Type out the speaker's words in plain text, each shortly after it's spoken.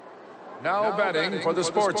Now betting for the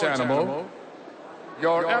sports animal,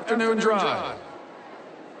 your afternoon drive.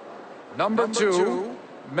 Number 2,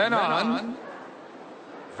 Men On,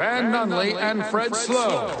 Van Nunley and Fred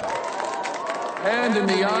Slow. And in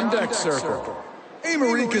the on-deck circle,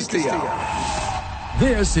 Amory Castillo.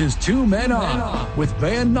 This is Two Men On with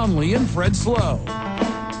Van Nunley and Fred Slow.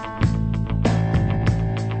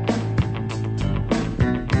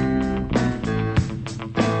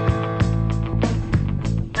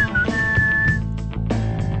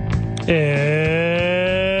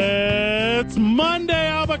 It's Monday,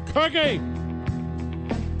 Albuquerque.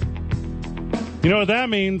 You know what that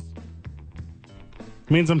means?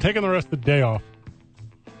 It means I'm taking the rest of the day off.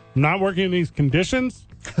 I'm not working in these conditions.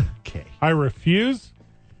 Okay. I refuse.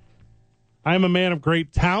 I'm a man of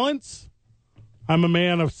great talents. I'm a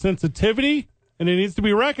man of sensitivity, and it needs to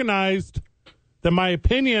be recognized that my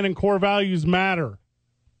opinion and core values matter.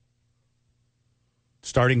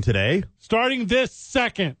 Starting today? Starting this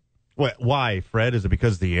second. Why, Fred? Is it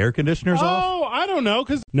because the air conditioner's off? Oh, I don't know,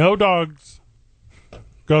 because no dogs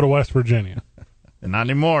go to West Virginia. And not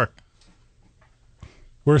anymore.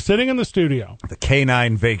 We're sitting in the studio. The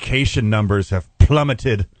canine vacation numbers have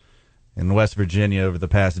plummeted in West Virginia over the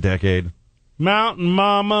past decade. Mountain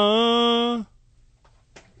Mama.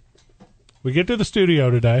 We get to the studio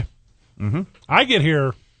today. Mm-hmm. I get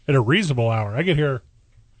here at a reasonable hour. I get here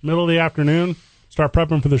middle of the afternoon, start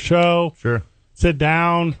prepping for the show. Sure. Sit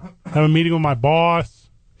down, have a meeting with my boss,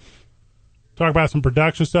 talk about some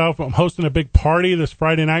production stuff. I'm hosting a big party this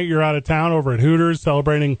Friday night. You're out of town over at Hooters,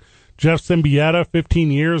 celebrating Jeff Symbieta, 15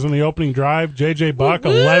 years on the opening drive. JJ Buck,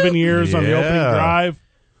 11 years on the opening drive.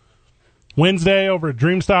 Wednesday over at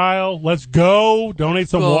Dreamstyle. Let's go. Donate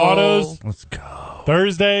some waters. Let's go.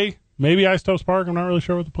 Thursday, maybe Ice Toast Park. I'm not really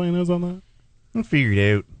sure what the plan is on that. I'll figure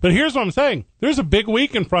it out. But here's what I'm saying. There's a big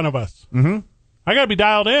week in front of us. Mm-hmm. I got to be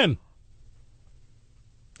dialed in.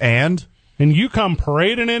 And you come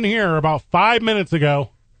parading in here about 5 minutes ago.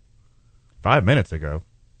 5 minutes ago.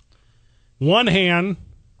 One hand.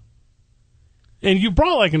 And you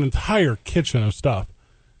brought like an entire kitchen of stuff.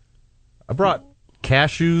 I brought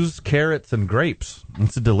cashews, carrots, and grapes.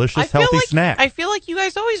 It's a delicious, healthy snack. I feel like you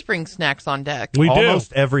guys always bring snacks on deck. We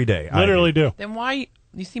Almost every day. Literally do. Then why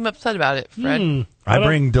you seem upset about it, Fred? I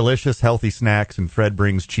bring delicious, healthy snacks, and Fred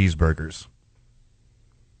brings cheeseburgers.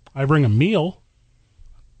 I bring a meal.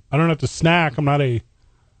 I don't have to snack. I'm not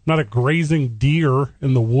a grazing deer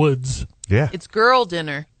in the woods. Yeah. It's girl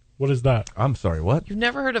dinner. What is that? I'm sorry, what? You've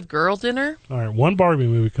never heard of girl dinner? All right, one Barbie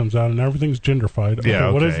movie comes out and everything's genderfied. Okay,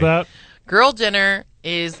 Yeah, what is okay. that? Girl dinner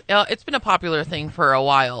is, it's been a popular thing for a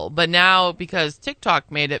while, but now because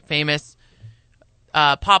TikTok made it famous,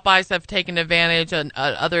 Popeyes have taken advantage and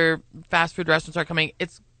other fast food restaurants are coming.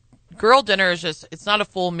 Girl dinner is just, it's not a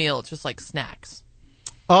full meal. It's just like snacks.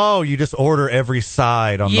 Oh, you just order every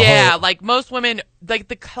side on the whole. Yeah, like most women, like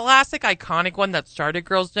the classic iconic one that started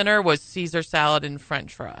girls' dinner was Caesar salad and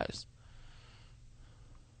French fries.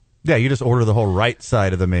 Yeah, you just order the whole right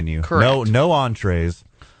side of the menu. Correct. No entrees,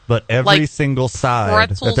 but every Like single side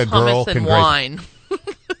pretzels, that the girl hummus, can and grace. wine.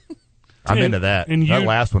 I'm into that. and That you-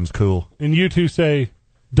 last one's cool. And you two say,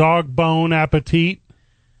 dog bone appetit.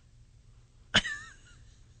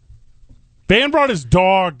 Van brought his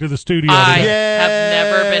dog to the studio I today. have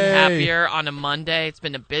never been happier on a Monday. It's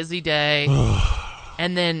been a busy day.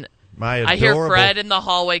 And then My I hear adorable- Fred in the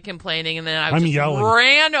hallway complaining, and then I I'm just yelling.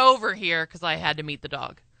 ran over here because I had to meet the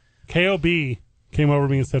dog. KOB came over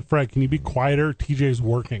to me and said, Fred, can you be quieter? TJ's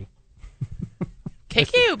working.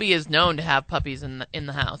 KKOB is known to have puppies in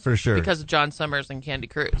the house. For sure. Because of John Summers and Candy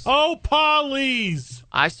Cruz. Oh, Polly's.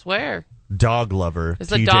 I swear. Dog lover,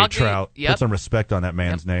 It's a TJ doggy- Trout. yep. Put some respect on that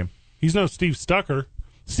man's name. He's no Steve Stucker.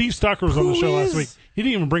 Steve Stucker was on the Who show is? last week. He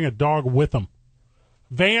didn't even bring a dog with him.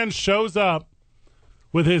 Van shows up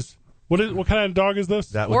with his what kind of dog is this?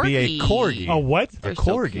 That would be a Corgi. corgi. A what? They're A so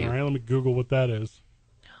corgi. cute. All right, let me Google what that is.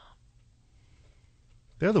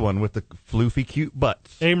 They're the one with the floofy, cute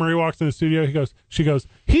butts. A. Marie walks in the studio. She goes,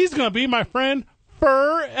 he's gonna be my friend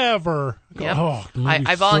forever. I go, Yep. oh, I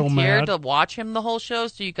so volunteered mad. to watch him the whole show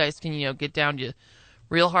so you guys can, get down to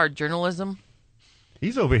real hard journalism.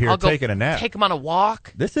 He's over here I'll go taking a nap. take him on a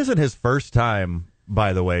walk. This isn't his first time,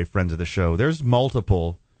 by the way, friends of the show. There's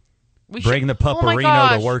multiple. Bring the Oh my pupperino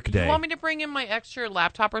gosh. to work day. You want me to bring in my extra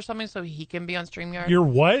laptop or something so he can be on StreamYard? Your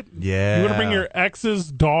what? Yeah. You want to bring your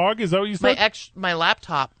ex's dog? Is that what you said? my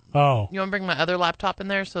laptop. Oh. You want to bring my other laptop in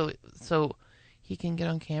there so he can get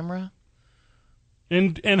on camera?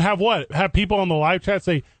 And have what? Have people on the live chat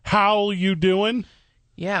say, how you doing?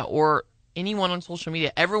 Yeah, or anyone on social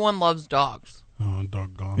media. Everyone loves dogs. Oh,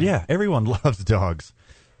 doggone. Yeah, everyone loves dogs.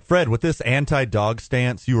 Fred, with this anti-dog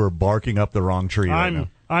stance, you are barking up the wrong tree right now.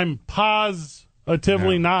 I'm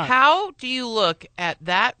positively not. How do you look at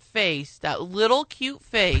that face, that little cute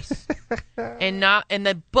face, and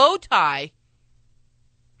the bow tie?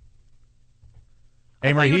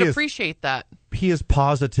 Amory, I would appreciate that. He is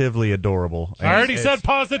positively adorable. I already said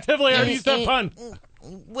positively. I already used that pun.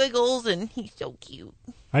 Wiggles, and he's so cute.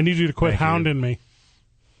 I need you to quit Thank you. hounding me.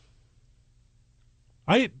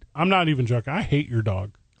 I'm not even joking. I hate your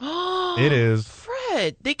dog. It is.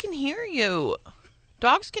 Fred, they can hear you.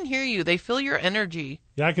 Dogs can hear you. They feel your energy.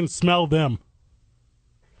 Yeah, I can smell them.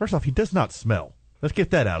 First off, he does not smell. Let's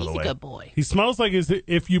get that out of He's the way. a good boy. He smells like as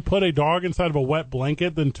if you put a dog inside of a wet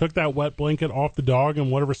blanket, then took that wet blanket off the dog,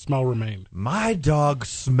 and whatever smell remained. My dog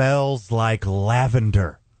smells like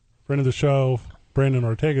lavender. Friend of the show, Brandon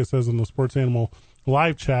Ortega, says in the Sports Animal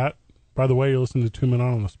live chat, by the way, you listen to 2 Men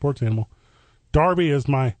On the Sports Animal, Darby is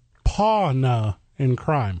my paw in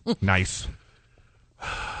crime. Nice.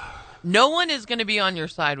 No one is going to be on your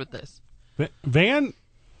side with this. Van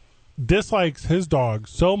dislikes his dog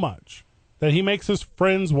so much that he makes his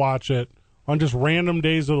friends watch it on just random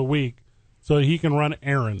days of the week so that he can run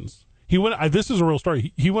errands. This is a real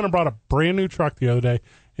story. He went and brought a brand new truck the other day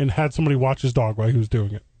and had somebody watch his dog while he was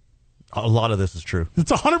doing it. A lot of this is true.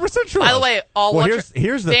 It's 100% true. By the way,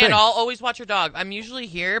 here's the Dan, thing. I'll always watch your dog. I'm usually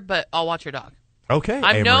here, but I'll watch your dog. Okay.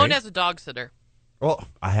 I'm known Amory. as a dog sitter. Well,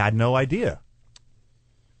 I had no idea.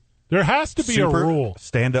 There has to be a rule.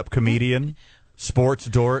 Stand-up comedian, sports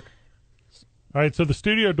dork, All right, so the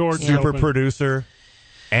studio door is super open. producer,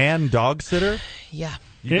 and dog sitter. Yeah.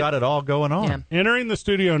 You got it all going on. Yeah. Entering the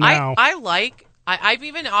studio now. I've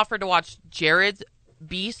even offered to watch Jared's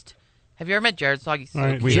Beast. Have you ever met Jared's dog? He's so All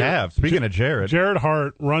right, cute. We have. Speaking of Jared. Jared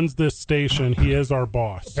Hart runs this station. He is our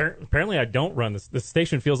boss. Apparently, I don't run this. This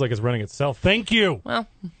station feels like it's running itself. Thank you. Well,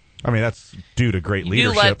 I mean, that's due to great you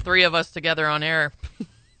leadership. let 3 of us together on air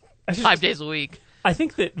 5 days a week. I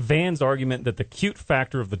think that Van's argument that the cute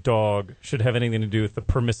factor of the dog should have anything to do with the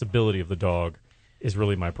permissibility of the dog is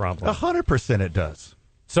really my problem. 100% it does.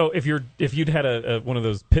 So if you'd had a one of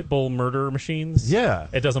those pit bull murder machines, Yeah.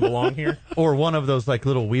 it doesn't belong here. Or one of those like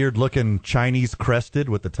little weird looking Chinese crested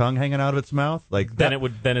with the tongue hanging out of its mouth. Like Then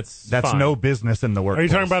that, it's that's fine. no business in the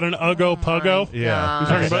workplace. Are you talking about an Uggo Puggo? Yeah, You're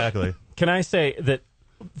talking about- exactly. Can I say that,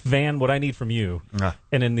 Van, what I need from you,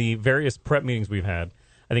 and in the various prep meetings we've had,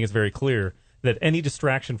 I think it's very clear that any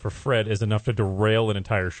distraction for Fred is enough to derail an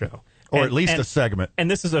entire show. Or at least a segment. And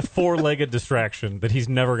this is a 4-legged distraction that he's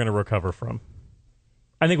never going to recover from.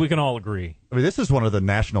 I think we can all agree. I mean, this is one of the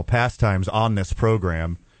national pastimes on this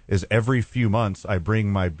program. Is every few months I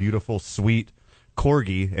bring my beautiful, sweet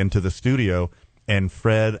corgi into the studio, and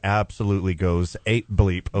Fred absolutely goes ape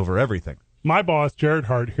bleep over everything. My boss, Jared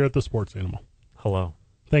Hart, here at the Sports Animal. Hello.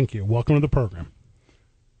 Thank you. Welcome to the program.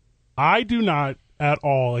 I do not at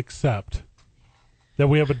all accept that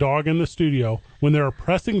we have a dog in the studio when there are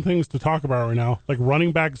pressing things to talk about right now, like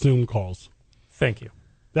running back Zoom calls. Thank you.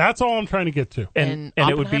 That's all I'm trying to get to. And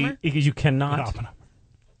it would be, you cannot.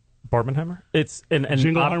 Barbenheimer? It's an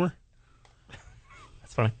Jingleheimer?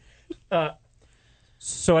 That's funny.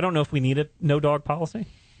 So I don't know if we need a no-dog policy,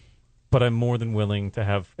 but I'm more than willing to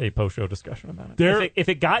have a post-show discussion about it. If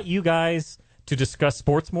it got you guys to discuss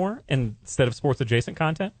sports more instead of sports-adjacent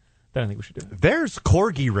content, then I think we should do it. There's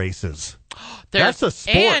corgi races. That's a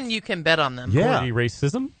sport. And you can bet on them. Yeah. Corgi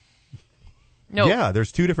racism? No. Yeah,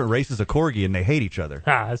 there's 2 different races of corgi, and they hate each other.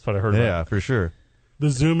 That's what I heard Yeah, about. for sure. The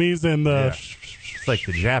Zoomies and the... It's like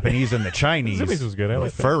the Japanese and the Chinese. Zoomies was good. I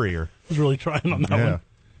like that. Furrier. I was really trying on that Yeah. one.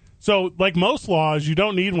 So, like most laws, you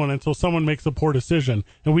don't need one until someone makes a poor decision.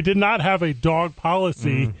 And we did not have a dog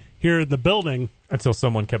policy here in the building. Until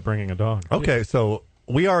someone kept bringing a dog. Okay, so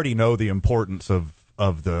we already know the importance of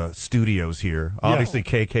the studios here. Obviously,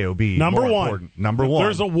 KKOB. Number more one. important. Number one.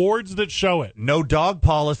 There's awards that show it. No dog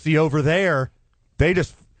policy over there. They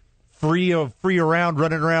just free around,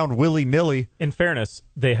 running around willy-nilly. In fairness,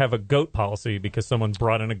 they have a goat policy because someone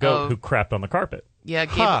brought in a goat who crapped on the carpet.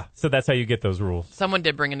 Yeah, So that's how you get those rules. someone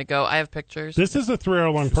did bring in a go. I have pictures. This is a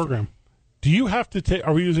 3-hour-long program. Do you have to take...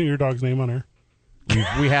 Are we using your dog's name on air?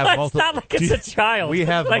 We have It's multiple. not like it's a child. We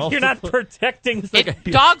have like you're not protecting.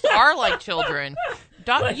 Dogs are like children.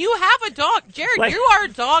 You have a dog. Jared, you are a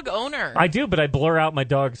dog owner. I do, but I blur out my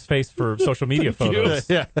dog's face for social media photos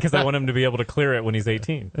Yeah. because I want him to be able to clear it when he's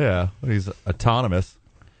 18. Yeah, he's autonomous.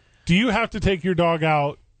 Do you have to take your dog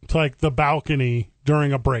out to, like, the balcony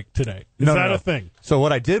during a break today? Is that a thing? So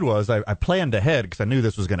what I did was I planned ahead because I knew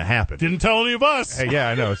this was going to happen. Didn't tell any of us. Hey, yeah,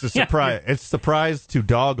 I know. It's a surprise. It's a surprise to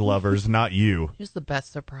dog lovers, not you. Here's the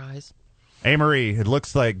best surprise. Amory, it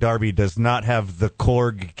looks like Darby does not have the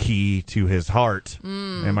Korg key to his heart.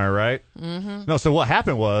 Am I right? Mm-hmm. No, so what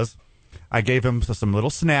happened was I gave him some little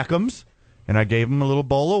snackums, and I gave him a little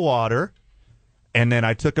bowl of water, and then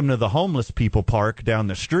I took him to the homeless people park down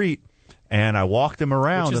the street, and I walked him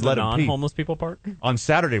around and let him pee. Non-homeless people park? On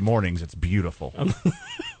Saturday mornings, it's beautiful.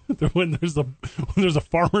 when there's a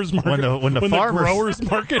farmer's market, when the growers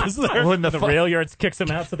market is there, when the rail yards kicks them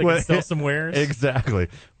out so they can sell some wares. Exactly.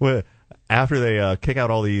 After they kick out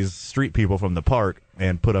all these street people from the park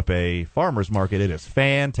and put up a farmer's market, it is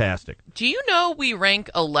fantastic. Do you know we rank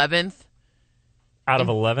 11th out of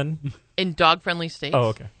 11 in dog-friendly states? Oh,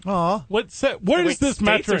 okay. Aw. Where is this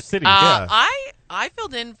metric? City? Yeah. I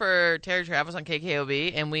filled in for Terry Travis on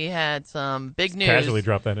KKOB, and we had some big news. Casually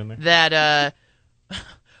drop that in there. That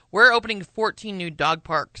we're opening 14 new dog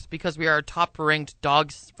parks because we are a top-ranked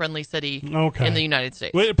dog-friendly city in the United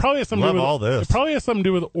States. Well, it probably has something to do with all this. It probably has something to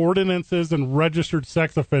do with ordinances and registered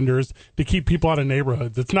sex offenders to keep people out of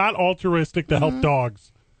neighborhoods. It's not altruistic to help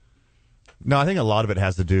dogs. No, I think a lot of it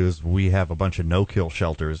has to do is we have a bunch of no-kill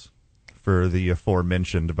shelters for the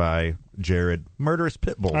aforementioned by Jared murderous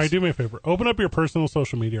pit bulls. All right, do me a favor. Open up your personal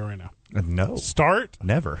social media right now. No. Start.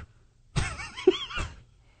 Never.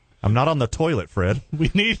 I'm not on the toilet, Fred.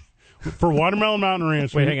 We need, for Watermelon Mountain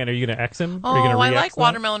Ranch. Wait, hang on. Are you going to X him? Oh, Are you gonna I re-X like that?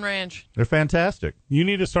 Watermelon Ranch. They're fantastic. You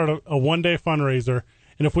need to start a one-day fundraiser,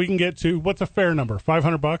 and if we can get to, what's a fair number,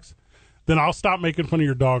 $500, then I'll stop making fun of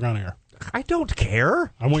your dog on air. I don't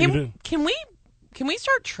care. I want you to. Can we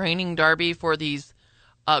start training Darby for these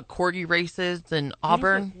corgi races in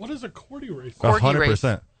Auburn? What is a corgi race? Corgi race.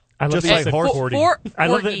 100%. I love Just that like you said horse- Cordy. I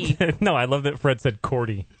love corgi. that. No, I love that Fred said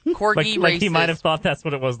Cordy. Corgi Like races. he might have thought that's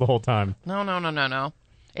what it was the whole time. No.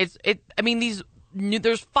 I mean,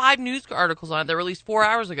 there's 5 news articles on it that were released 4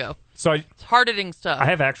 hours ago. So It's hard-hitting stuff. I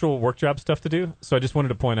have actual work job stuff to do, so I just wanted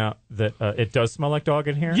to point out that it does smell like dog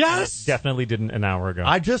in here. Yes! It definitely didn't an hour ago.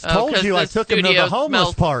 I just told 'cause you I this took him to studio the homeless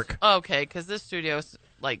smells- park. Okay, because this studio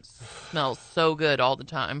smells so good all the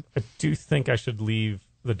time. I do think I should leave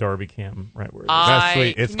the Darby cam right where it is. That's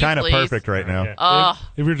sweet. It's Can you kind of please? perfect right now. Yeah.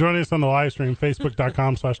 If you're joining us on the live stream,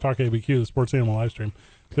 facebook.com/TalkABQ, the Sports Animal live stream,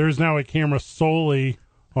 there is now a camera solely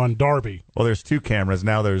on Darby. Well, there's 2 cameras.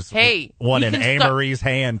 Now there's one he in can start- Amory's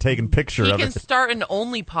hand taking picture He of can it. start an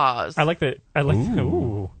only pause. I like that.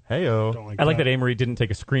 Ooh. Hey-o. Don't I like that Amory didn't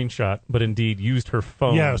take a screenshot, but indeed used her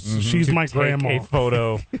phone. Yes, she's to my take grandma. a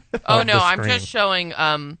photo. Oh of no, the I'm screen. just showing.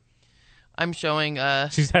 I'm showing.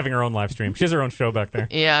 She's having her own live stream. She has her own show back there.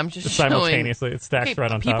 Yeah, I'm just showing. Simultaneously, it stacks Hey, right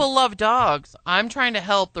on top. people love dogs. I'm trying to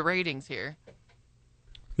help the ratings here.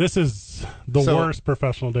 This is the So- worst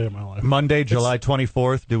professional day of my life. Monday, July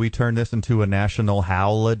 24th, do we turn this into a national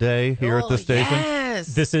holiday here at the station? Yes.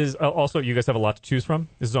 This is also, you guys have a lot to choose from.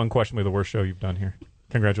 This is unquestionably the worst show you've done here.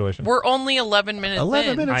 Congratulations. We're only 11 minutes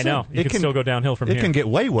 11 in. minutes. I know. It It can still go downhill from It here. can get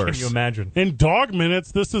way Can worse. you imagine? In dog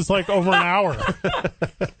minutes, this is like over an hour.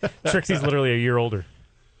 Trixie's literally a year older.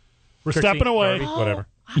 We're Trixie, stepping away. Darby, whatever.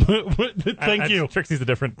 Thank you. Trixie's a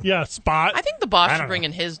different. Yeah, Spot. I think the boss I should don't bring know.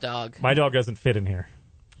 in his dog. My dog doesn't fit in here.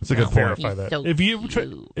 It's a good point. Verify He's that. so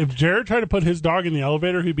cute. If Jared tried to put his dog in the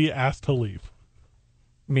elevator, he'd be asked to leave.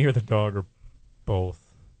 Me or the dog or both.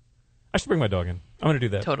 I should bring my dog in. I'm going to do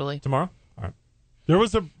that. Totally. Tomorrow? All right.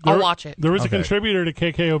 I'll watch it. There was a Okay. contributor to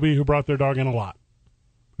KKOB who brought their dog in a lot.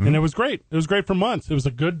 And it was great. It was great for months. It was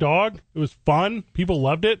a good dog. It was fun. People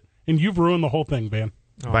loved it. And you've ruined the whole thing, Van.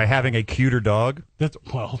 By having a cuter dog? It's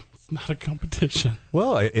not a competition.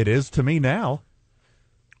 Well, it is to me now.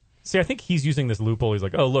 See, I think he's using this loophole. He's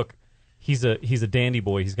like, oh, look, he's a dandy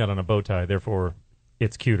boy. He's got on a bow tie. Therefore,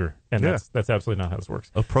 it's cuter. And Yeah. that's absolutely not how this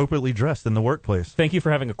works. Appropriately dressed in the workplace. Thank you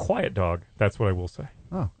for having a quiet dog. That's what I will say.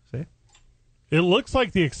 Oh, see? It looks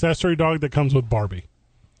like the accessory dog that comes with Barbie.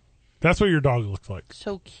 That's what your dog looks like.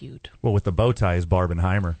 So cute. Well, with the bow tie is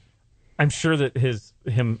Barbenheimer. I'm sure that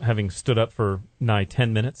him having stood up for nigh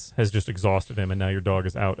 10 minutes has just exhausted him, and now your dog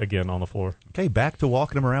is out again on the floor. Okay, back to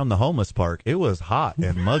walking him around the homeless park. It was hot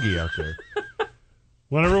and muggy out there.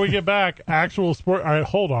 Whenever we get back, actual sport. All right,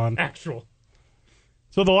 hold on. Actual.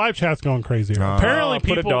 So the live chat's going crazy. Apparently,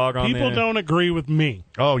 put a people, dog on people there. don't agree with me.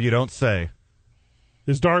 Oh, you don't say.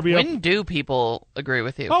 Is Darby up? When do people agree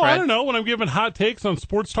with you, Oh, Fred? I don't know. When I'm giving hot takes on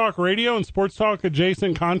sports talk radio and sports talk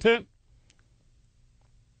adjacent content.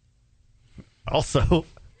 Also,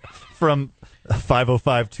 from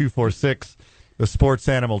 505-246, the Sports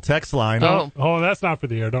Animal text line. Oh. That's not for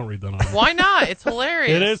the air. Don't read that on. Why not? It's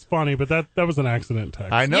hilarious. It is funny, but that was an accident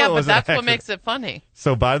text. I know. Yeah, it but was an that's what accident. makes it funny.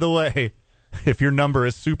 So, by the way, if your number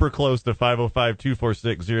is super close to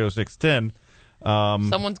 505-246-0610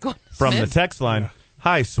 Someone's going to from the sniff. text line,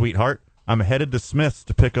 hi, sweetheart. I'm headed to Smith's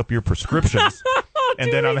to pick up your prescriptions,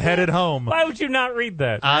 and then I'm headed home. Why would you not read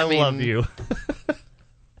that? I love you.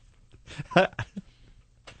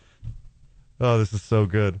 Oh, this is so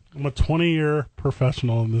good. I'm a 20-year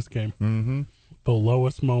professional in this game. Mm-hmm. The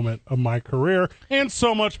lowest moment of my career, and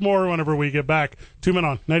so much more whenever we get back. 2 Men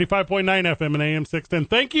On, 95.9 FM and AM 610.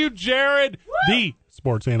 Thank you, Jared, the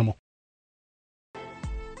sports animal. Who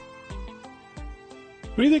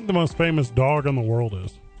do you think the most famous dog in the world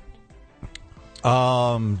is?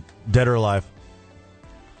 Dead or alive?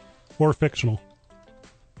 Or fictional?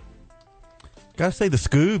 Gotta say the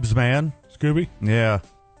Scoobs, man. Scooby? Yeah.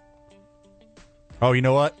 Oh, you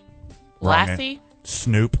know what? Wrong Lassie? name.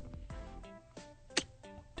 Snoop.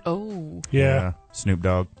 Oh. Yeah. Snoop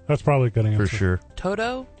Dogg. That's probably a good answer. For sure.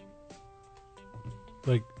 Toto?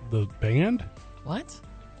 Like the band? What?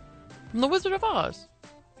 From The Wizard of Oz.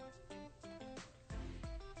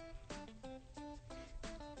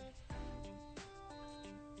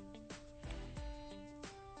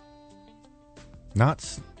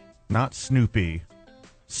 Not Snoopy.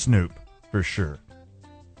 Snoop, for sure.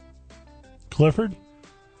 Clifford?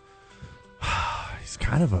 He's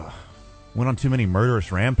kind of went on too many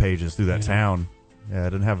murderous rampages through that town. Yeah,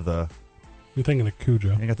 didn't have the... You're thinking of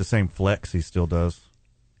Cujo. He got the same flex he still does.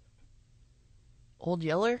 Old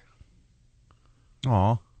Yeller?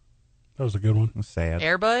 Aw, That was a good one. that's sad.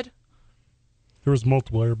 Airbud? There was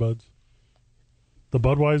multiple Airbuds. The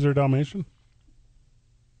Budweiser Dalmatian?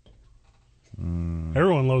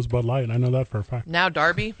 Everyone loves Bud Light, and I know that for a fact. Now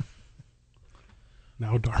Darby?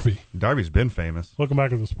 Now Darby. Darby's been famous. Welcome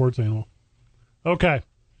back to the sports animal. Okay.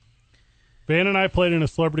 Van and I played in a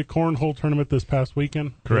celebrity cornhole tournament this past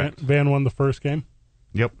weekend. Correct. Van won the first game.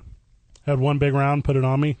 Yep. Had one big round, put it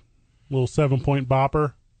on me. Little 7-point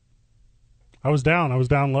bopper. I was down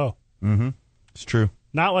low. Mm-hmm. It's true.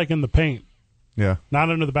 Not like in the paint. Yeah.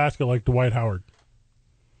 Not under the basket like Dwight Howard.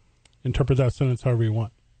 Interpret that sentence however you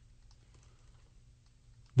want.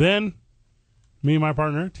 Then, me and my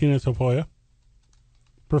partner, Tina Tafoya,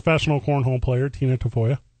 professional cornhole player, Tina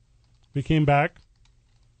Tafoya, we came back,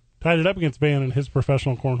 tied it up against Van and his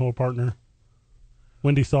professional cornhole partner,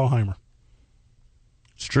 Wendy Solheimer.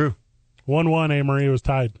 It's true. 1-1, Amory, it was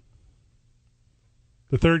tied.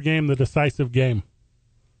 The third game, the decisive game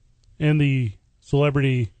in the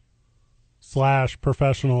celebrity /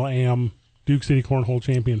 professional AM Duke City Cornhole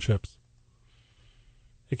Championships.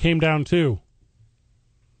 It came down to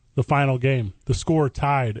the final game. The score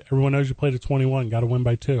tied. Everyone knows you played at 21, got to win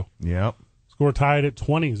by 2. Yep. Score tied at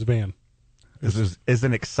 20s, Van. This is as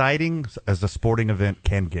exciting as a sporting event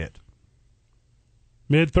can get.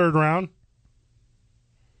 Mid-third round,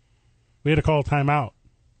 we had to call a timeout.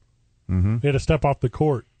 Mm-hmm. We had to step off the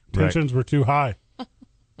court. Tensions were too high.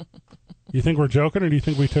 You think we're joking, or do you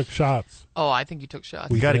think we took shots? Oh, I think you took shots.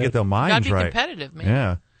 We got to get their minds gotta be right. competitive, man.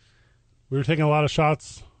 Yeah. We were taking a lot of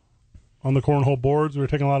shots on the cornhole boards. We were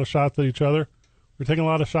taking a lot of shots at each other. We were taking a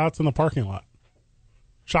lot of shots in the parking lot.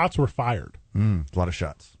 Shots were fired. A lot of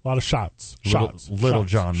shots. A lot of shots. Little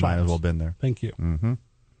Shots. John Shots. might as well have been there. Thank you. Mm-hmm.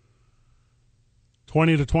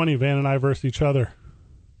 20-20, Van and I versus each other.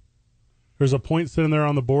 There's a point sitting there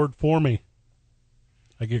on the board for me.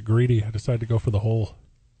 I get greedy. I decide to go for the hole.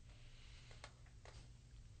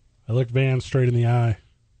 I look Van straight in the eye.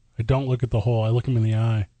 I don't look at the hole. I look him in the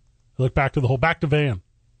eye. I look back to the hole. Back to Van.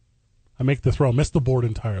 I make the throw. Miss the board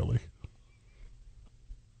entirely.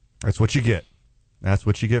 That's what you get. That's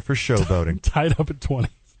what you get for showboating. Tied up at 20.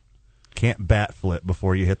 Can't bat flip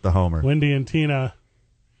before you hit the homer. Wendy and Tina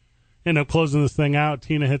end up closing this thing out.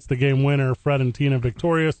 Tina hits the game winner. Fred and Tina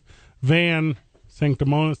victorious. Van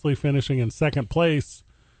sanctimoniously finishing in second place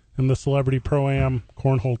in the Celebrity Pro-Am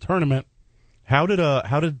Cornhole Tournament. How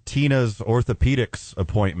did Tina's orthopedics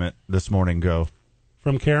appointment this morning go?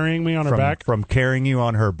 From carrying me on her back? From carrying you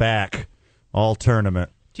on her back all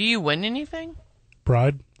tournament. Do you win anything?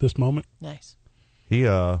 Pride, this moment. Nice. He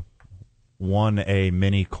won a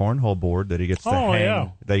mini cornhole board that he gets to hang. Yeah.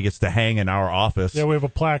 That he gets to hang in our office. Yeah, we have a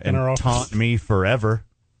plaque in our office. Taunt me forever.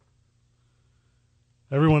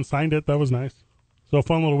 Everyone signed it. That was nice. So a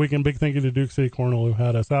fun little weekend. Big thank you to Duke City Cornhole who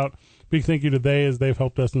had us out. Big thank you to they, as they've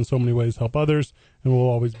helped us in so many ways, help others, and we'll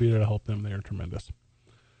always be there to help them. They are tremendous.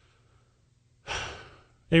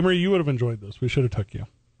 Amory, you would have enjoyed this. We should have took you.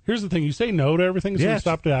 Here's the thing. You say no to everything, so you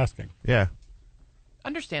stopped asking. Yeah.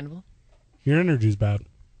 Understandable. Your energy's bad.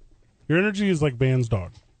 Your energy is like Van's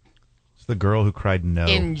dog. It's the girl who cried no.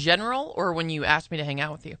 In general, or when you asked me to hang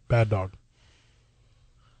out with you? Bad dog.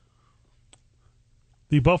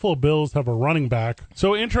 The Buffalo Bills have a running back.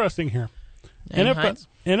 So interesting here.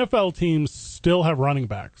 NFL teams still have running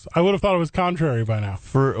backs. I would have thought it was contrary by now.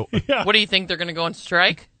 What do you think? They're going to go on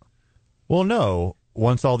strike? Well, no.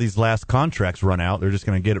 Once all these last contracts run out, they're just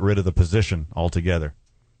going to get rid of the position altogether.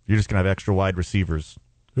 You're just going to have extra wide receivers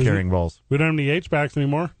carrying balls. We don't have any H-backs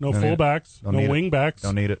anymore. No Don't need it. fullbacks. Don't No need it. wing-backs.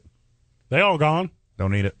 Don't need it. They all gone.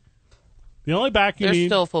 Don't need it. The only back you There's need...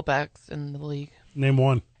 still fullbacks in the league. Name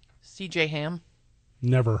one. C.J. Ham.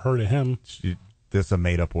 Never heard of him. This is a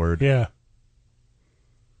made-up word. Yeah.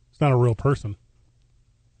 It's not a real person.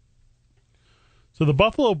 So the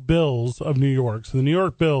Buffalo Bills of New York. So the New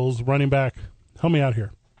York Bills running back. Help me out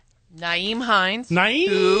here. Naeem Hines.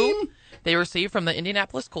 Naeem? They received from the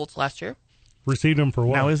Indianapolis Colts last year. Received him for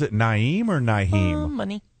what? Now, is it Naeem or Naheem?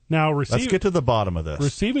 Money. Now, Let's get to the bottom of this.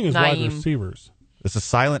 Receiving is wide Naeem. receivers. It's a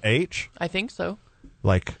silent H? I think so.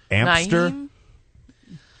 Like Amster? Naeem.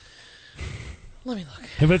 Let me look.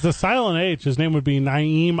 If it's a silent H, his name would be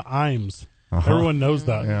Naeem Imes. Everyone knows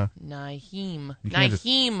that. Yeah. Naeem. can't just-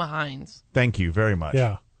 Naeem Hines. Thank you very much.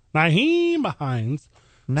 Yeah. Naeem Hines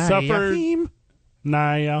suffered... Naheem?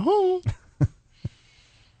 Nayahu.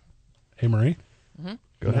 Hey, Marie.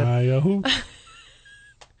 Go ahead. Nayahu.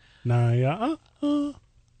 Naya. Oh,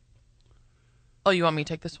 you want me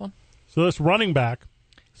to take this one? So this running back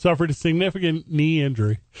suffered a significant knee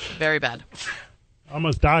injury. Very bad.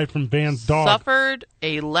 Almost died from Van's dog. Suffered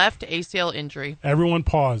a left ACL injury. Everyone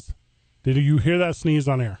pause. Did you hear that sneeze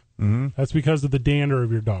on air? Mm-hmm. That's because of the dander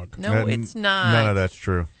of your dog. No, it's not. None of that's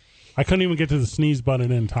true. I couldn't even get to the sneeze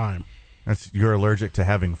button in time. You're allergic to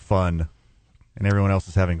having fun, and everyone else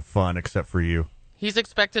is having fun except for you. He's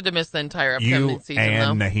expected to miss the entire upcoming You season,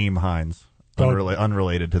 and though. Naheem Hines, Dog.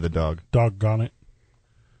 unrelated to the dog. Doggone it.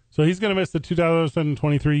 So he's going to miss the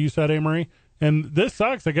 2023, you said, Amory. And this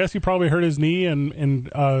sucks. I guess he probably hurt his knee in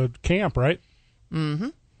camp, right? Mm-hmm.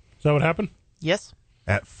 Is that what happened? Yes.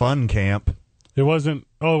 At fun camp. It wasn't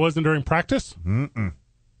during practice? Mm-mm.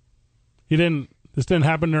 This didn't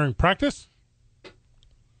happen during practice?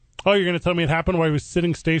 Oh, you're going to tell me it happened while he was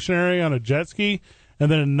sitting stationary on a jet ski,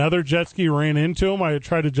 and then another jet ski ran into him? I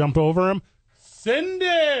tried to jump over him. Send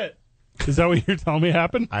it! Is that what you're telling me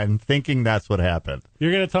happened? I'm thinking that's what happened.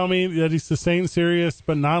 You're going to tell me that he sustained serious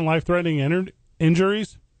but non-life-threatening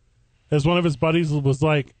injuries? As one of his buddies was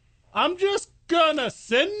like, I'm just going to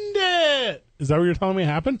send it! Is that what you're telling me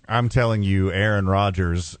happened? I'm telling you, Aaron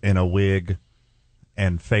Rodgers in a wig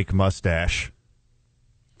and fake mustache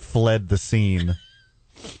fled the scene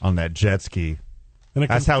on that jet ski. And a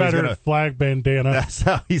That's how he's Confederate gonna- flag bandana. That's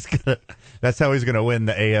how he's gonna win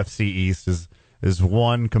the AFC East is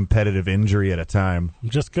one competitive injury at a time. I'm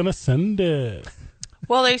just going to send it.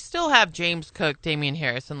 Well, they still have James Cook, Damian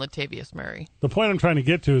Harris, and Latavius Murray. The point I'm trying to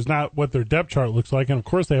get to is not what their depth chart looks like, and of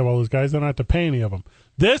course they have all those guys. They don't have to pay any of them.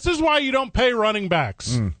 This is why you don't pay running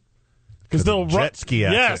backs. Because they'll jet ski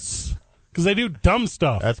action. Yes, because they do dumb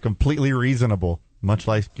stuff. That's completely reasonable, much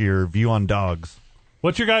like your view on dogs.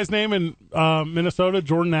 What's your guy's name in Minnesota?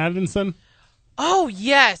 Jordan Addison? Oh,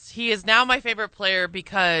 yes. He is now my favorite player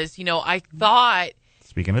because, I thought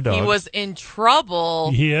Speaking of dogs, he was in trouble.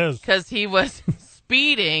 He is. Because he was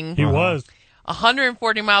speeding He was.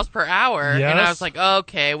 140 miles per hour. Yes. And I was like,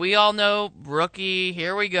 okay, we all know rookie.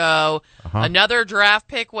 Here we go. Another draft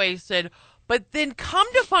pick wasted. But then come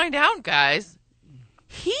to find out, guys,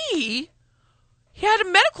 he had a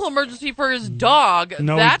medical emergency for his dog.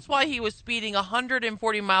 No, That's why he was speeding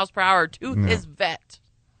 140 miles per hour to his vet.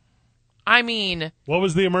 I mean, What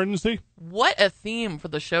was the emergency? what a theme for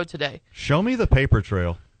the show today. show me the paper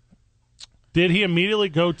trail. Did he immediately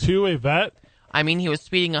go to a vet? I mean, he was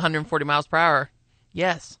speeding 140 miles per hour.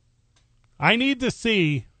 Yes. I need to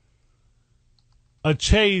see a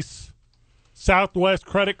Chase Southwest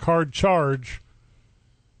credit card charge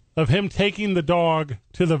of him taking the dog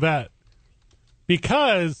to the vet.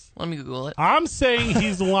 Because Let me Google it. I'm saying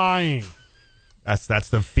he's lying. That's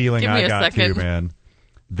the feeling Give me I a got second. too, man.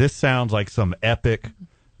 This sounds like some epic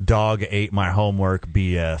dog ate my homework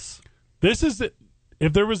BS. This is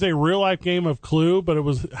if there was a real life game of Clue, but it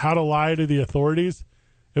was how to lie to the authorities,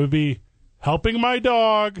 it would be helping my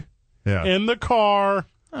dog Yeah. in the car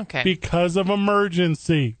Okay. because of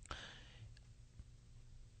emergency.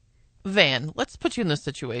 Van, let's put you in this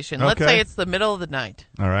situation. Let's Okay. say it's the middle of the night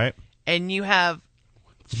All right. and you have.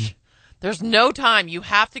 There's no time. You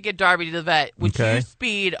have to get Darby to the vet. Would Okay. you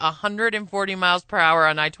speed 140 miles per hour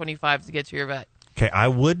on I-25 to get to your vet? Okay, I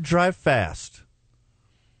would drive fast,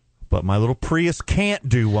 but my little Prius can't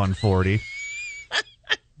do 140.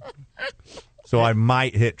 So I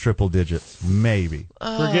might hit triple digits. Maybe.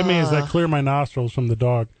 Forgive me as I clear my nostrils from the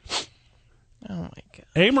dog. Oh, my God.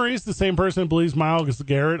 Amory's the same person who believes Miles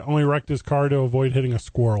Garrett only wrecked his car to avoid hitting a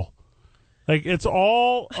squirrel. Like, it's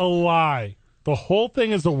all a lie. The whole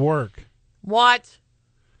thing is a work. What?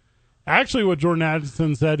 Actually, what Jordan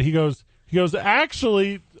Addison said, he goes, He goes,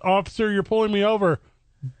 actually, officer, you're pulling me over,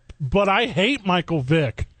 but I hate Michael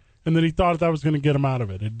Vick. And then he thought that was going to get him out of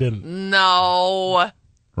it. It didn't. No.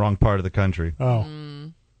 Wrong part of the country. Oh.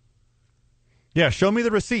 Yeah, show me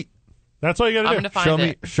the receipt. That's all you got to do. I'm going to find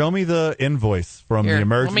it. Show me the invoice from Here, the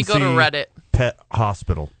emergency let me go to Reddit. pet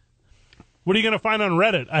hospital. What are you going to find on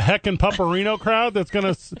Reddit? A heckin' Pupperino crowd that's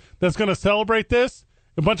gonna celebrate this?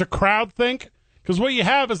 A bunch of crowd think? Because what you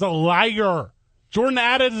have is a liar. Jordan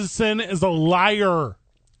Addison is a liar.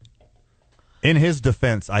 In his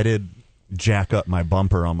defense, I did jack up my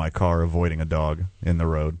bumper on my car avoiding a dog in the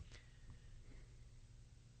road.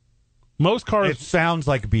 Most cars... It sounds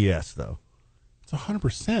like BS, though. It's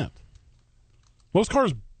 100%. Most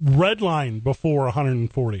cars redline before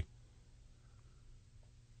 140.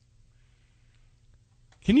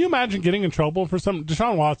 Can you imagine getting in trouble for something?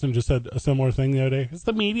 Deshaun Watson just said a similar thing the other day. It's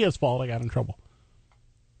the media's fault I got in trouble.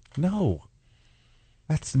 No.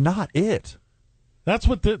 That's not it. That's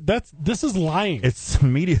what this is lying. It's the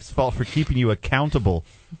media's fault for keeping you accountable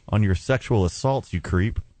on your sexual assaults, you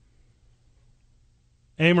creep.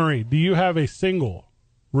 Marie, do you have a single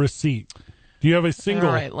receipt? Do you have a single?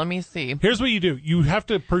 All right, let me see. Here's what you do. You have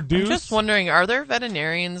to produce. I'm just wondering, are there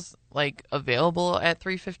veterinarians available at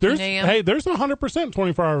 3:15 a.m.? Hey, there's 100%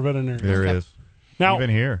 24-hour veterinarians. There is. Now,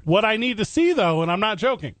 even here. What I need to see, though, and I'm not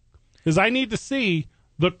joking, is I need to see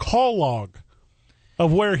the call log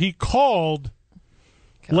of where he called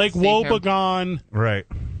Lake Wobegon right.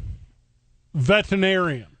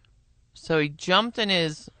 veterinarian. So he jumped in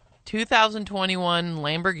his 2021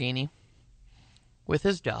 Lamborghini with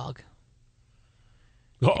his dog.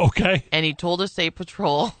 Okay. And he told a state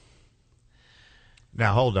patrol.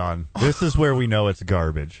 Now, hold on. This is where we know it's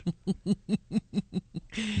garbage.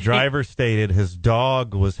 Driver stated his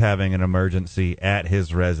dog was having an emergency at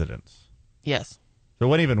his residence. Yes. So it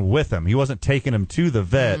wasn't even with him. He wasn't taking him to the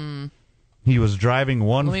vet. He was driving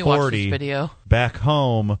Let me watch this 140 video. back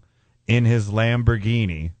home in his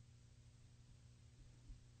Lamborghini.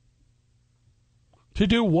 To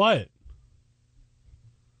do what?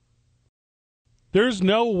 There's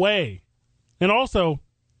no way. And also,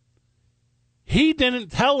 he didn't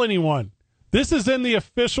tell anyone. This is in the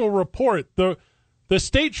official report. The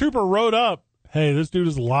state trooper wrote up, hey, this dude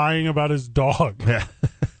is lying about his dog. Yeah.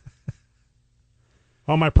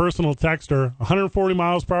 On my personal texter, 140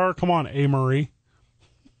 miles per hour. Come on, Marie.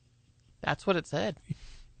 That's what it said.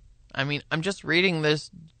 I mean, I'm just reading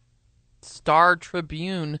this Star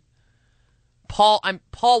Tribune. Paul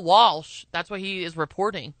Walsh. That's what he is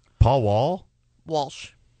reporting. Paul Wall?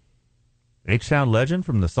 Walsh. H-Town legend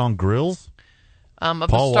from the song Grills? Of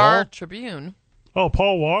Paul the Star Wall? Tribune. Oh,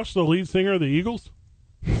 Paul Walsh, the lead singer of the Eagles?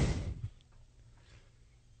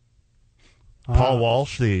 Paul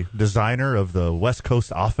Walsh, the designer of the West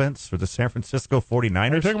Coast offense for the San Francisco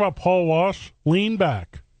 49ers? Are you talking about Paul Walsh? Lean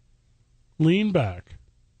back. Lean back.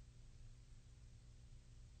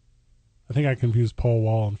 I think I confused Paul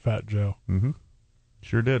Wall and Fat Joe. Mm-hmm.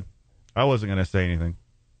 Sure did. I wasn't going to say anything.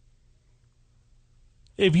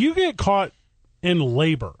 If you get caught in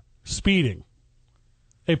labor, speeding,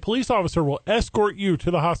 a police officer will escort you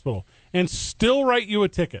to the hospital and still write you a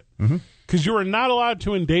ticket because you are not allowed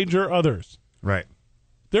to endanger others. Right.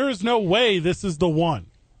 There is no way this is the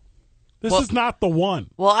one. This is not the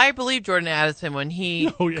one. Well, I believe Jordan Addison when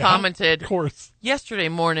he commented, of course. Yesterday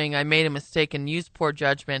morning I made a mistake and used poor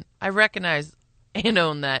judgment. I recognize and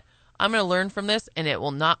own that. I'm going to learn from this and it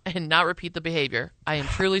will not repeat the behavior. I am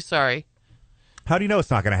truly sorry. How do you know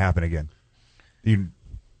it's not going to happen again? You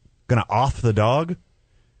going to off the dog?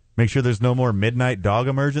 Make sure there's no more midnight dog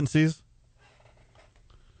emergencies?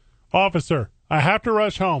 Officer, I have to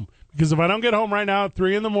rush home because if I don't get home right now at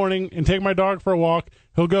 3 a.m. and take my dog for a walk,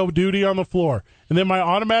 he'll go duty on the floor. And then my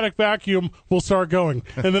automatic vacuum will start going.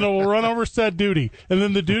 And then it will run over said duty. And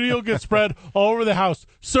then the duty will get spread all over the house.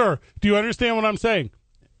 Sir, do you understand what I'm saying?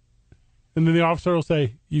 And then the officer will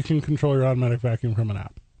say, you can control your automatic vacuum from an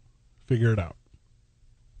app. Figure it out.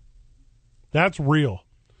 That's real.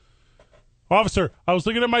 Officer, I was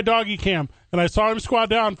looking at my doggy cam, and I saw him squat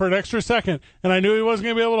down for an extra second, and I knew he wasn't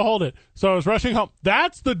going to be able to hold it. So I was rushing home.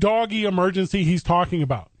 That's the doggy emergency he's talking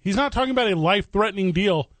about. He's not talking about a life-threatening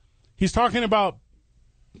deal. He's talking about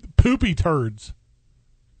poopy turds.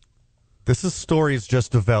 This story's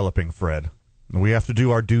just developing, Fred. We have to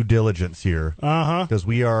do our due diligence here. Because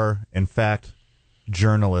we are, in fact,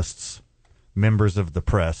 journalists, members of the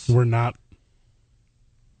press. We're not.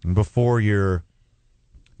 And before your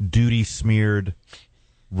duty-smeared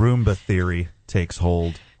Roomba theory takes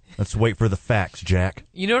hold, let's wait for the facts, Jack.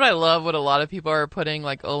 You know what I love? What a lot of people are putting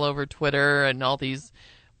all over Twitter and all these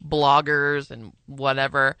bloggers and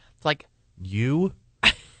whatever. It's like... You?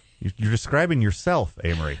 You're describing yourself,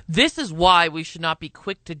 Amory. This is why we should not be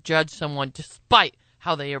quick to judge someone despite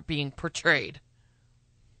how they are being portrayed.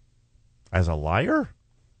 As a liar?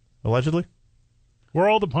 Allegedly? Where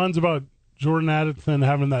all the puns about Jordan Addison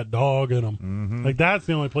having that dog in him. Mm-hmm. Like, that's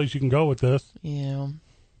the only place you can go with this. Yeah.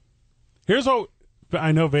 Here's what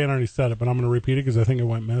I know Van already said it, but I'm going to repeat it because I think it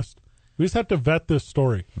went missed. We just have to vet this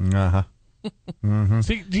story. Uh-huh. Mm-hmm.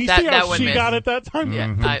 See, do you see how she got it that time? Yeah.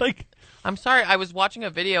 Mm-hmm. I'm sorry. I was watching a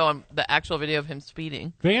video, the actual video of him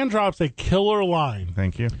speeding. Van drops a killer line.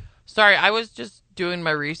 Thank you. Sorry, I was just doing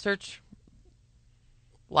my research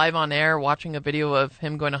live on air, watching a video of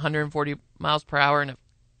him going 140 miles per hour in a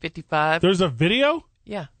 55. There's a video?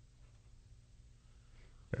 Yeah.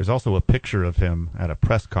 There's also a picture of him at a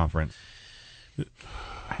press conference.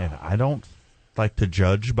 And I don't like to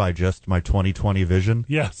judge by just my 20/20 vision.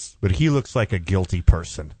 Yes. But he looks like a guilty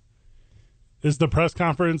person. Is the press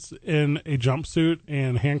conference in a jumpsuit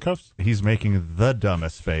and handcuffs? He's making the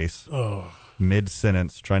dumbest face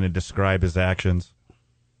mid-sentence, trying to describe his actions.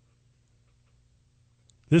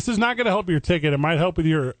 This is not going to help your ticket. It might help with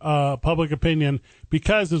your public opinion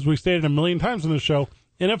because, as we stated a million times on the show,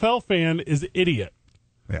 NFL fan is idiot.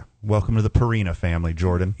 Yeah. Welcome to the Perina family,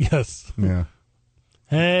 Jordan. Yes. Yeah.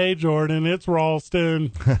 Hey, Jordan, it's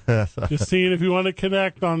Ralston. Just seeing if you want to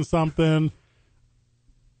connect on something.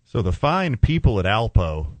 So the fine people at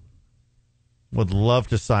Alpo would love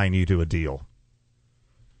to sign you to a deal.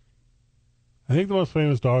 I think the most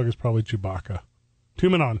famous dog is probably Chewbacca. 2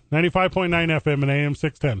 Men On, 95.9 FM and AM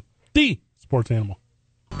 610. The Sports Animal.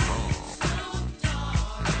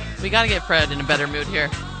 We got to get Fred in a better mood here.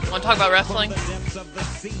 Want to talk about wrestling?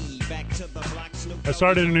 I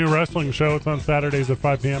started a new wrestling show. It's on Saturdays at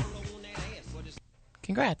 5 p.m.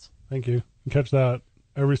 Congrats. Thank you. You can catch that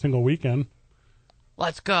every single weekend.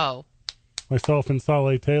 Let's go. Myself and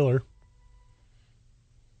Saleh Taylor.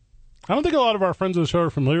 I don't think a lot of our friends of the show are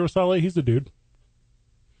familiar with Saleh. He's a dude.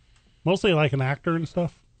 Mostly like an actor and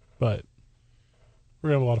stuff, but we're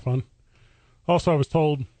going to have a lot of fun. Also, I was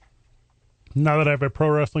told, now that I have a pro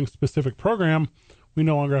wrestling specific program, we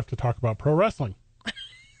no longer have to talk about pro wrestling.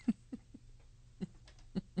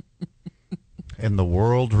 And the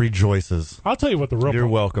world rejoices. I'll tell you what the real You're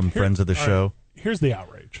welcome, friends of the show. Right, here's the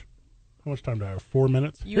outrage. How much time do I have? 4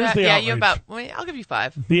 minutes? You Here's the outrage. you about. I'll give you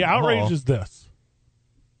 5. The outrage is this.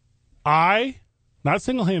 I, not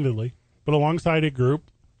single-handedly, but alongside a group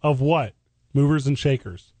of what? Movers and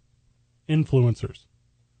shakers. Influencers.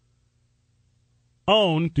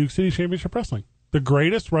 Own Duke City Championship Wrestling. The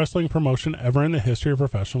greatest wrestling promotion ever in the history of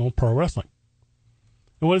professional pro wrestling.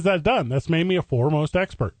 And what has that done? That's made me a foremost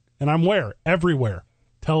expert. And I'm where? Everywhere.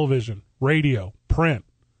 Television, radio, print.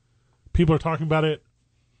 People are talking about it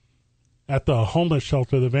at the homeless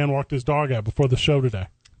shelter that Van walked his dog at before the show today.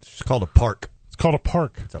 It's called a park. It's called a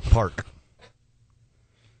park. It's a park.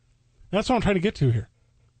 That's what I'm trying to get to here.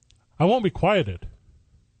 I won't be quieted.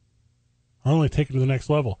 I'll only take it to the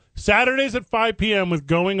next level. Saturdays at 5 p.m. with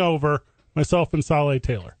Going Over, myself and Saleh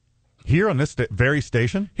Taylor. Here on this very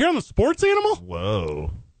station? Here on the Sports Animal?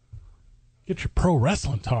 Whoa. Get your pro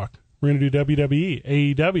wrestling talk. We're going to do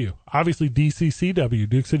WWE, AEW, obviously DCCW,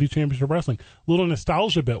 Duke City Championship Wrestling. A little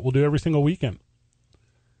nostalgia bit we'll do every single weekend.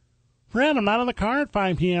 Fred, I'm not in the car at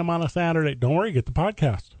 5 p.m. on a Saturday. Don't worry, get the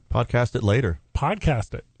podcast. Podcast it later.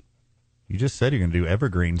 Podcast it. You just said you're going to do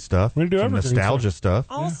evergreen stuff. We're going to do some evergreen nostalgia stuff.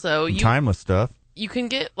 Also, timeless stuff. You can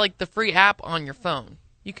get like the free app on your phone.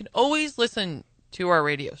 You can always listen to our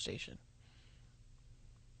radio station.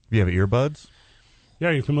 You have earbuds?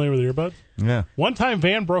 Yeah, you familiar with earbuds? Yeah. One time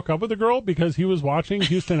Van broke up with a girl because he was watching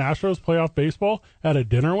Houston Astros playoff baseball at a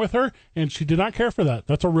dinner with her, and she did not care for that.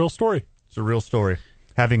 That's a real story. It's a real story.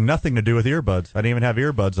 Having nothing to do with earbuds. I didn't even have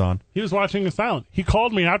earbuds on. He was watching in silent. He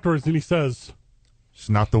called me afterwards, and he says... It's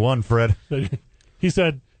not the one, Fred. He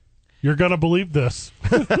said, you're going to believe this.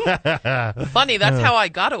 Funny, that's how I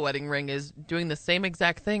got a wedding ring, is doing the same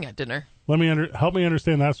exact thing at dinner. Help me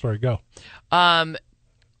understand that story. Go.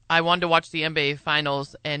 I wanted to watch the NBA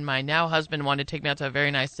Finals, and my now husband wanted to take me out to a very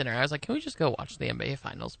nice dinner. I was like, can we just go watch the NBA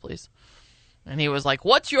Finals, please? And he was like,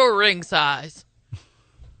 what's your ring size?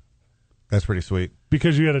 That's pretty sweet.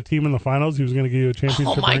 Because you had a team in the finals, he was going to give you a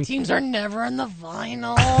championship my ring? teams are never in the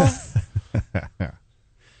finals.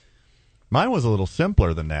 Mine was a little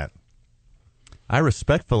simpler than that. I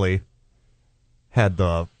respectfully had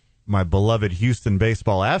my beloved Houston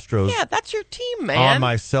baseball Astros. Yeah, that's your team, man. On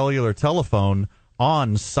my cellular telephone,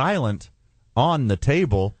 on silent, on the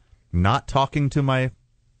table, not talking to my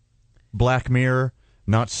Black Mirror,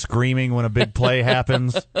 not screaming when a big play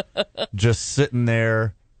happens, just sitting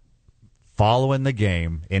there, following the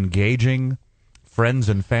game, engaging friends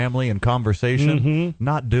and family and conversation,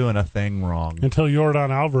 not doing a thing wrong. Until Yordan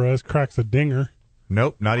Alvarez cracks a dinger.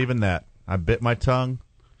 Nope, not even that. I bit my tongue.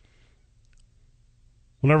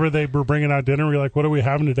 Whenever they were bringing out dinner, we were like, what are we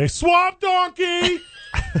having today? Swamp Donkey! Is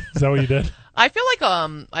that what you did? I feel like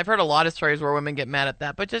I've heard a lot of stories where women get mad at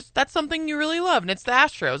that, but just that's something you really love, and it's the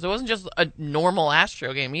Astros. It wasn't just a normal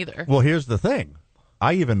Astro game either. Well, here's the thing.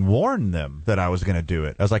 I even warned them that I was going to do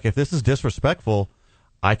it. I was like, if this is disrespectful,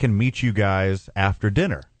 I can meet you guys after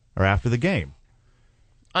dinner or after the game.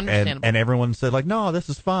 Understandable. And everyone said, like, no, this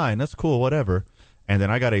is fine. That's cool, whatever. And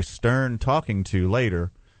then I got a stern talking to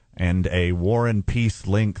later and a War and Peace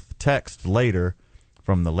length text later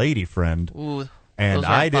from the lady friend. Ooh, and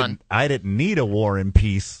I didn't need a War and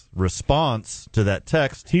Peace response to that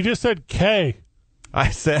text. He just said K.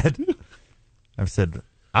 I've said,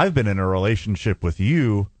 I've been in a relationship with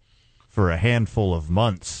you for a handful of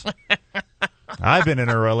months. I've been in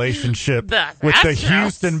a relationship with the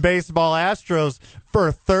Houston baseball Astros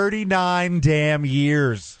for 39 damn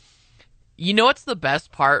years. You know what's the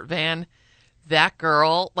best part, Van? That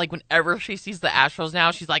girl, like, whenever she sees the Astros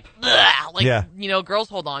now, she's like, ugh! Like, yeah. You know, girls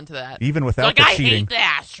hold on to that. Even without the cheating. I hate the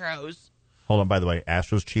Astros. Hold on, by the way,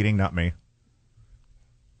 Astros cheating, not me.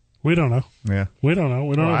 We don't know. Yeah. We don't know.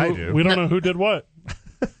 We don't know. I do. We don't know who did what.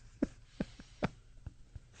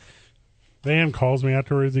 Van calls me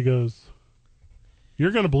afterwards. He goes,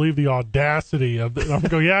 "You're going to believe the audacity of the..." I'm going to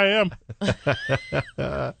go, "Yeah,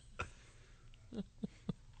 I am."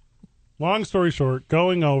 Long story short,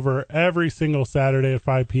 going over every single Saturday at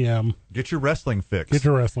 5 p.m. Get your wrestling fix. Get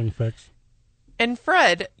your wrestling fix. And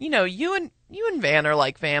Fred, you know, you and Van are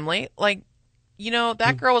like family. Like, you know,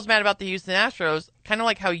 that girl was mad about the Houston Astros, kind of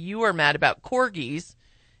like how you were mad about corgis.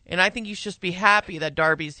 And I think you should just be happy that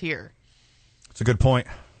Darby's here. It's a good point.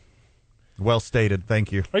 Well stated.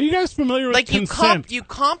 Thank you. Are you guys familiar with like consent? You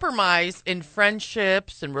compromise in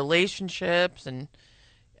friendships and relationships, and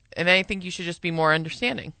I think you should just be more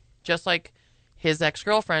understanding. Just like his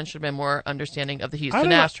ex-girlfriend should have been more understanding of the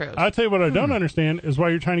Houston Astros. I'll tell you what I don't understand is why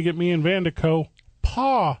you're trying to get me and Van to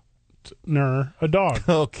co-partner a dog.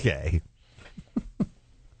 Okay.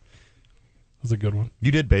 That's a good one.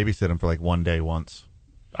 You did babysit him for like one day once.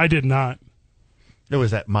 I did not. It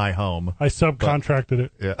was at my home. I subcontracted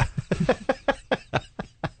it. Yeah.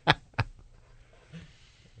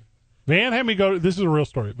 Van had me go. This is a real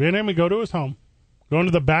story. Van had me go to his home, go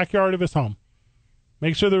into the backyard of his home,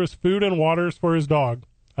 make sure there was food and waters for his dog.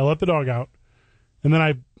 I let the dog out, and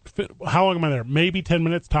then how long am I there? Maybe 10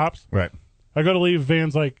 minutes tops. Right. I go to leave.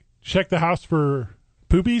 Van's like, check the house for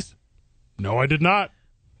poopies. No, I did not.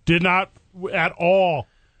 Did not at all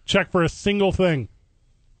check for a single thing.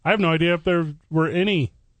 I have no idea if there were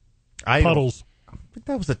any puddles. I think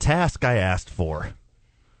that was a task I asked for.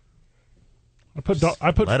 I put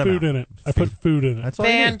food in it. I put food in it. That's all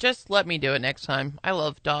you Van, need. just let me do it next time. I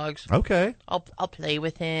love dogs. Okay. I'll play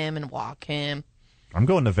with him and walk him. I'm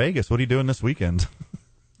going to Vegas. What are you doing this weekend?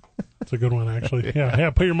 That's a good one, actually. Yeah.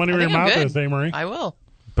 Put your money where your mouth is, Amory. I will.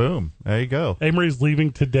 Boom. There you go. Amory's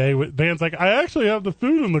leaving today. Van's like, I actually have the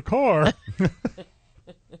food in the car.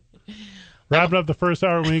 Wrapping up the first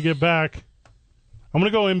hour when you get back. I'm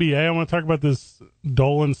going to go NBA. I want to talk about this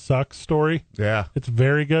Dolan sucks story. Yeah. It's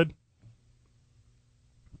very good.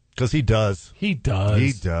 Because he does. He does.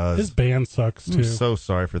 He does. His band sucks, too. I'm so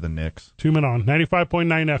sorry for the Knicks. 2 Men On. 95.9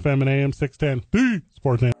 FM and AM 610. The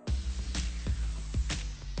Sports Animal.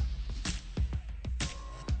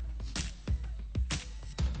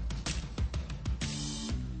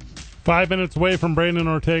 Five minutes away from Brandon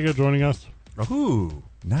Ortega joining us. Ooh,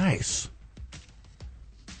 nice.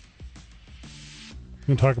 We're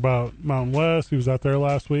going to talk about Mountain West. He was out there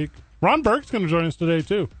last week. Ron Burke's going to join us today,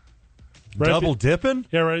 too. Double dipping?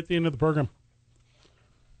 Yeah, right at the end of the program.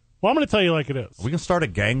 Well, I'm going to tell you like it is. We can start a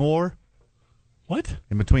gang war? What?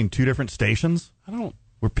 In between two different stations? I don't.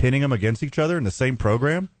 We're pinning them against each other in the same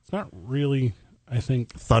program? It's not really, I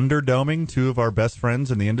think. Thunderdoming two of our best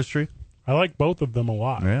friends in the industry? I like both of them a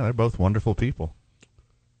lot. Yeah, they're both wonderful people.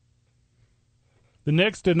 The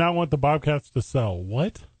Knicks did not want the Bobcats to sell.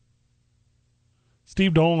 What?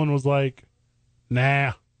 Steve Dolan was like,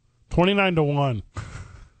 nah, 29-1.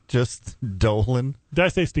 Just Dolan? Did I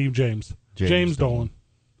say Steve James? James Dolan.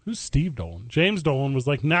 Who's Steve Dolan? James Dolan was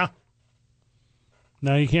like, nah.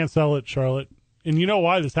 No, you can't sell it, Charlotte. And you know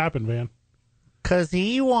why this happened, Van? Because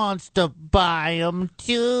he wants to buy them,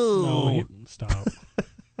 too. No, stop.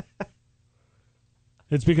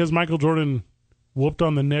 It's because Michael Jordan whooped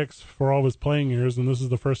on the Knicks for all of his playing years, and this is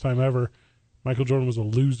the first time ever Michael Jordan was a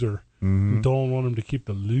loser. Mm-hmm. And Dolan wanted him to keep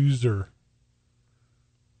the loser.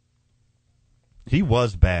 He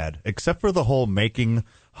was bad, except for the whole making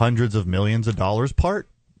hundreds of millions of dollars part.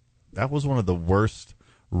 That was one of the worst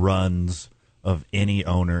runs of any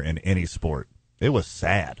owner in any sport. It was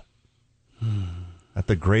sad. At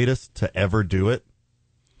the greatest to ever do it.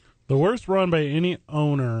 The worst run by any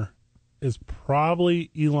owner is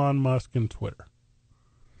probably Elon Musk and Twitter.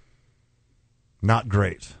 Not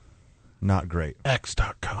great. Not great.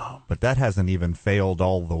 X.com. But that hasn't even failed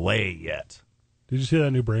all the way yet. Did you see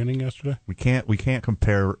that new branding yesterday? We can't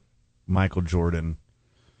compare Michael Jordan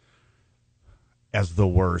as the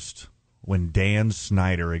worst when Dan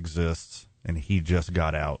Snyder exists and he just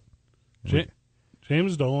got out.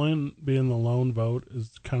 James Dolan being the lone vote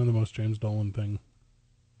is kind of the most James Dolan thing.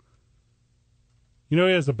 You know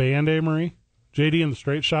he has a band, Marie? JD and the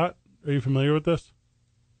Straight Shot. Are you familiar with this?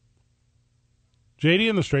 JD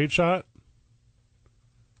and the Straight Shot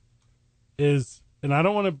is, and I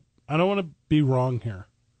don't want to be wrong here,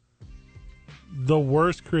 the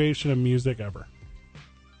worst creation of music ever.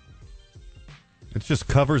 It's just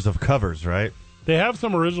covers of covers, right? They have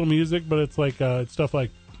some original music, but it's like it's stuff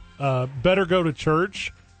like Better Go to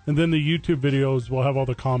Church, and then the YouTube videos will have all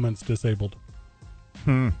the comments disabled.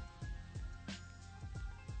 Brandon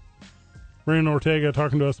Ortega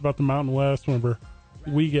talking to us about the Mountain West whenever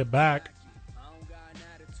we get back.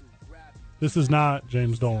 This is not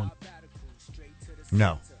James Dolan.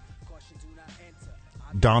 No.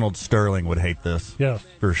 Donald Sterling would hate this. Yes.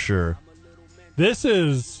 For sure. This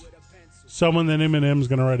is someone that Eminem's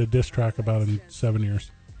going to write a diss track about in 7 years.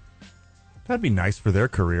 That'd be nice for their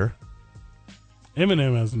career.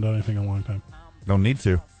 Eminem hasn't done anything in a long time. Don't need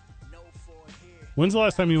to. When's the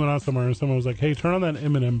last time you went out somewhere and someone was like, hey, turn on that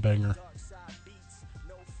Eminem banger?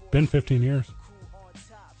 Been 15 years.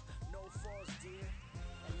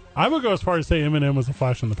 I would go as far as say Eminem was a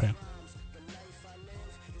flash in the pan.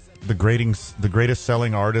 The greatest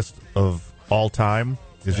selling artist of all time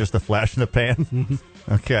is just a flash in the pan?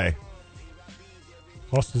 Mm-hmm. Okay.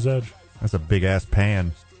 Lost his edge. That's a big-ass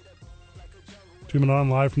pan. Tuning on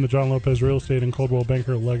live from the John Lopez Real Estate and Coldwell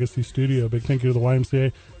Banker Legacy Studio. Big thank you to the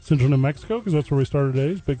YMCA Central New Mexico, because that's where we started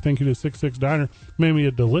today's. Big thank you to 66 Diner. Made me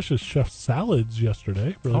a delicious chef salads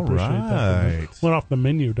yesterday. Really appreciate that. Went off the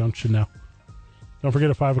menu, don't you know? Don't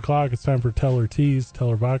forget at 5 o'clock, it's time for Teller Teas,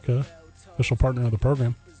 Teller Vodka, official partner of the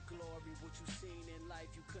program.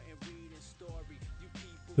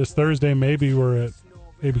 This Thursday, maybe we're at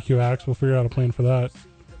ABQ Axe. We'll figure out a plan for that.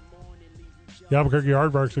 The Albuquerque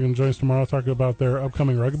Yardbarks are going to join us tomorrow talking about their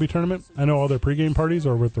upcoming rugby tournament. I know all their pregame parties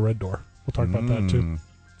are with the Red Door. We'll talk about that, too.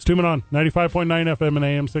 It's 2 Men On, 95.9 FM and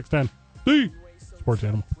AM 610. The Sports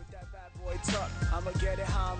Animal.